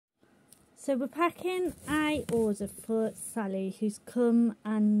So we're packing a order for Sally, who's come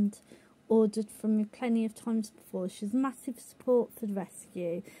and ordered from me plenty of times before. She's massive support for the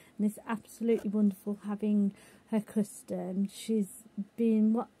rescue, and it's absolutely wonderful having her custom. She's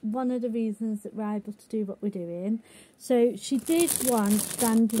been one of the reasons that we're able to do what we're doing. So she did want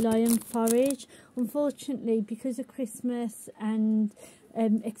dandelion forage. Unfortunately, because of Christmas and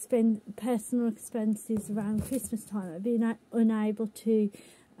personal expenses around Christmas time, I've been unable to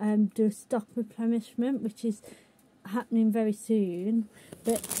do a stock replenishment, which is happening very soon.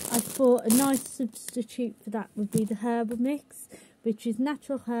 But I thought a nice substitute for that would be the herbal mix, which is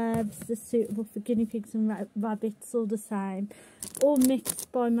natural herbs that's suitable for guinea pigs and rabbits, all the same, all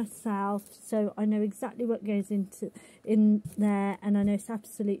mixed by myself, so I know exactly what goes in there, and I know it's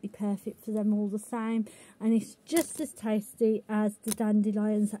absolutely perfect for them all the same, and it's just as tasty as the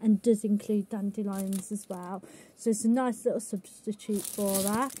dandelions, and does include dandelions as well, so it's a nice little substitute for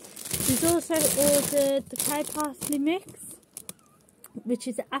that. She's also ordered the cow parsley mix, which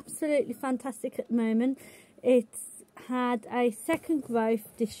is absolutely fantastic at the moment. It's had a second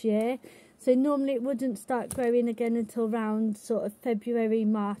growth this year, so normally it wouldn't start growing again until around sort of February,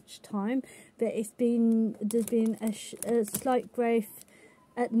 March time, but there's been a slight growth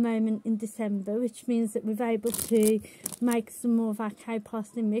at the moment in December, which means that we're able to make some more of our cow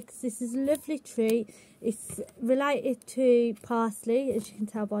parsley mix. This is a lovely treat. It's related to parsley, as you can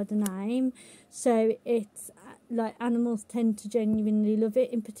tell by the name, so it's like animals tend to genuinely love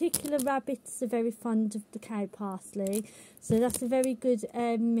it. In particular, rabbits are very fond of the cow parsley, so that's a very good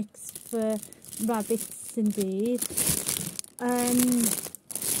mix for rabbits indeed.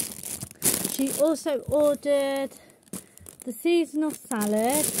 She also ordered the seasonal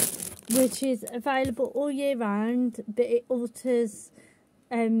salad, which is available all year round, but it alters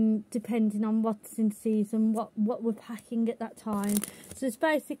depending on what's in season, what we're packing at that time. So it's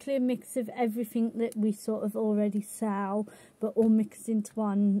basically a mix of everything that we sort of already sell, but all mixed into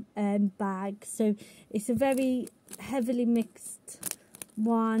one bag. So it's a very heavily mixed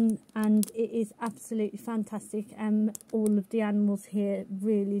one, and it is absolutely fantastic, and all of the animals here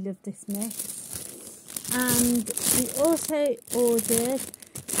really love this mix. And we also ordered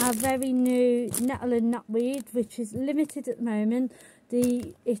our very new nettle and nutweed, which is limited at the moment.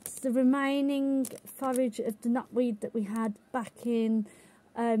 It's the remaining forage of the nutweed that we had back in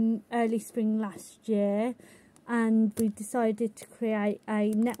early spring last year, and we decided to create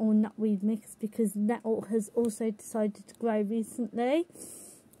a nettle nutweed mix because nettle has also decided to grow recently,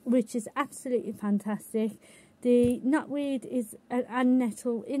 which is absolutely fantastic. The nutweed and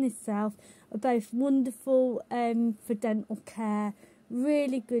nettle in itself are both wonderful for dental care,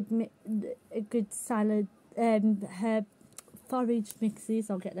 really good salad herb forage mixes.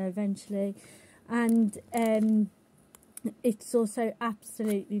 I'll get there eventually, and it's also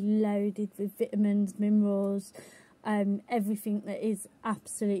absolutely loaded with vitamins, minerals, everything that is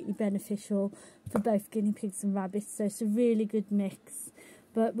absolutely beneficial for both guinea pigs and rabbits, so it's a really good mix.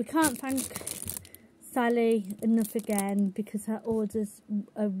 But we can't thank Sally enough again, because her orders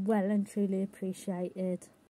are well and truly appreciated.